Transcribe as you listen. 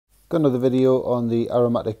Got another video on the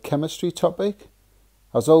aromatic chemistry topic.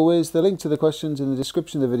 As always, the link to the questions in the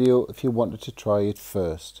description of the video if you wanted to try it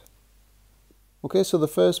first. Okay, so the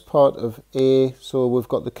first part of A, so we've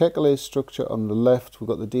got the calculated structure on the left, we've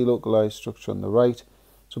got the delocalized structure on the right.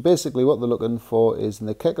 So basically what they're looking for is in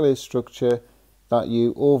the calculated structure that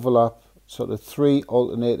you overlap sort of 3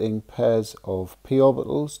 alternating pairs of p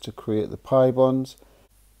orbitals to create the pi bonds.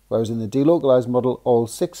 Whereas in the delocalized model, all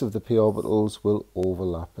 6 of the p orbitals will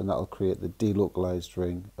overlap, and that will create the delocalized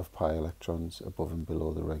ring of pi electrons above and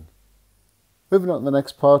below the ring. Moving on to the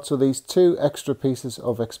next part, so these 2 extra pieces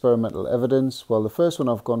of experimental evidence. Well, the first one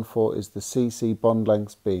I've gone for is the CC bond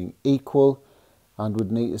lengths being equal, and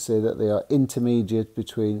would need to say that they are intermediate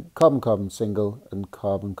between carbon-carbon single and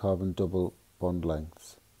carbon-carbon double bond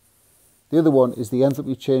lengths. The other one is the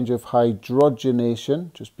enthalpy change of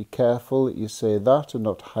hydrogenation. Just be careful that you say that and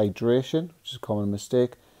not hydration, which is a common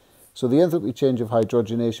mistake. So the enthalpy change of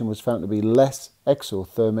hydrogenation was found to be less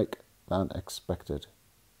exothermic than expected.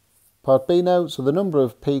 Part B now, so the number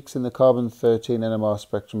of peaks in the carbon-13 NMR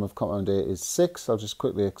spectrum of compound A is 6. I'll just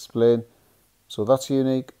quickly explain. So that's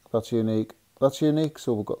unique, that's unique, that's unique.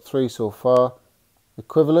 So we've got 3 so far.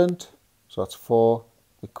 Equivalent, so that's 4.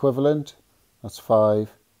 Equivalent, that's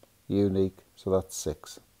 5. Unique, so that's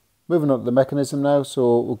 6. Moving on to the mechanism now,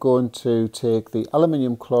 so we're going to take the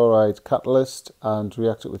aluminium chloride catalyst and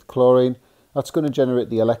react it with chlorine. That's going to generate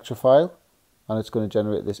the electrophile, and it's going to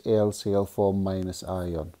generate this AlCl4-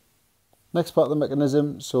 ion. Next part of the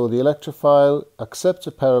mechanism, so the electrophile accepts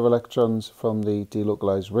a pair of electrons from the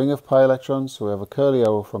delocalized ring of pi electrons, so we have a curly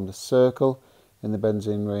arrow from the circle in the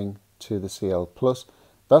benzene ring to the Cl+.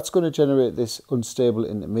 That's going to generate this unstable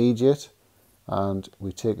intermediate, and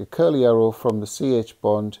we take a curly arrow from the CH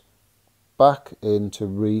bond back in to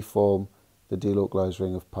reform the delocalized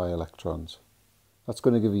ring of pi electrons. That's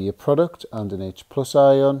going to give you your product and an H+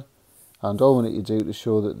 ion, and all we need to do to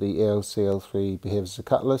show that the AlCl3 behaves as a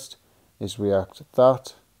catalyst is react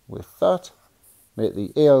that with that, make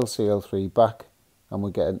the AlCl3 back, and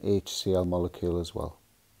we get an HCl molecule as well.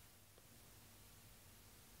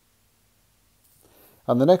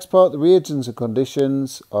 And the next part, the reagents and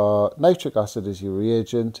conditions, are nitric acid is your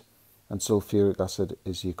reagent and sulfuric acid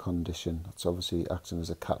is your condition. That's obviously acting as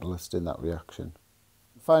a catalyst in that reaction.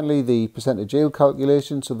 Finally, the percentage yield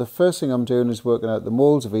calculation. So the first thing I'm doing is working out the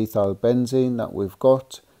moles of ethyl benzene that we've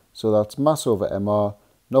got. So that's mass over MR,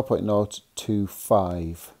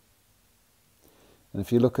 0.025. And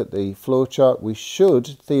if you look at the flow chart, we should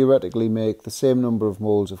theoretically make the same number of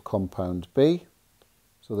moles of compound B.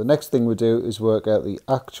 So the next thing we do is work out the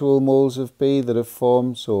actual moles of B that have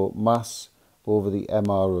formed, so mass over the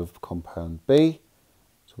MR of compound B.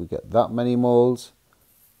 So we get that many moles.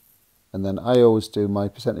 And then I always do my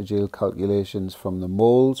percentage yield calculations from the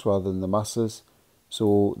moles rather than the masses.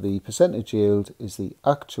 So the percentage yield is the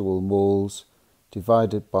actual moles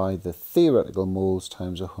divided by the theoretical moles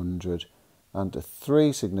times 100. And the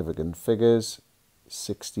 3 significant figures,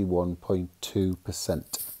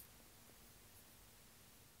 61.2%.